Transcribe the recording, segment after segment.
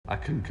I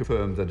can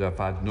confirm that I've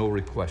had no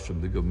request from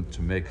the government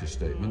to make a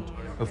statement.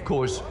 Of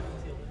course,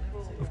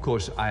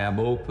 I am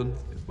open,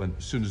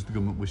 as soon as the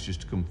government wishes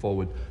to come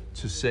forward,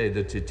 to say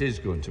that it is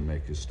going to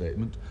make a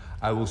statement.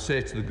 I will say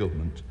to the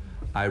government,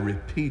 I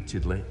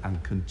repeatedly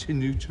and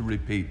continue to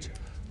repeat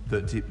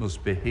that it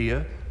must be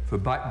here for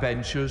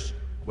backbenchers,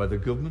 whether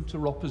government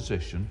or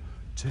opposition,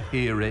 to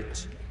hear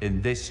it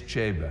in this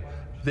chamber.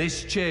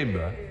 This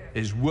chamber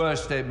is where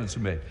statements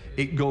are made.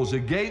 It goes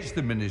against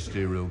the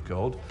ministerial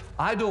code.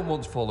 I don't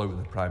want to fall out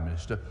with the Prime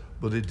Minister,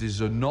 but it is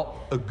not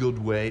a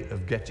good way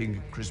of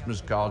getting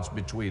Christmas cards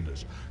between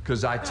us,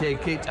 because I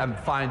take it and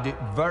find it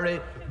very,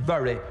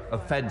 very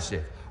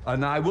offensive.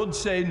 And I would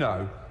say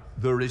now,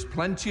 there is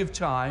plenty of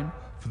time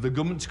for the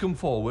government to come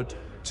forward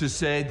to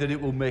say that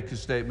it will make a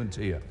statement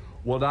here.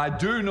 What I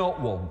do not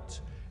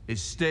want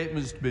is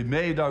statements to be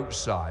made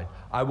outside.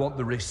 I want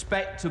the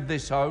respect of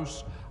this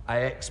House. I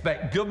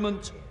expect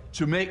government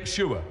to make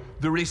sure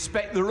they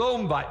respect their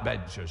own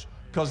backbenchers,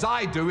 because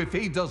I do if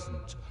he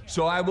doesn't.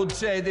 So I would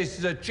say this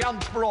is a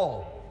chance for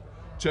all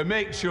to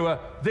make sure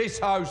this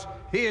House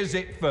hears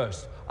it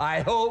first.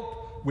 I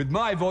hope, with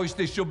my voice,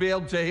 they shall be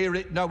able to hear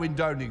it now in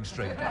Downing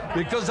Street,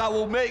 because I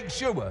will make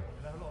sure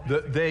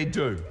that they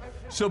do.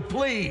 So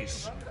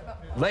please,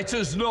 let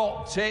us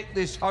not take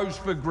this House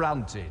for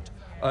granted.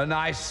 And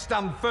I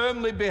stand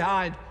firmly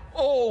behind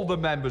all the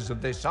members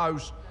of this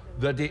House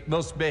that it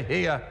must be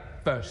here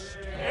first.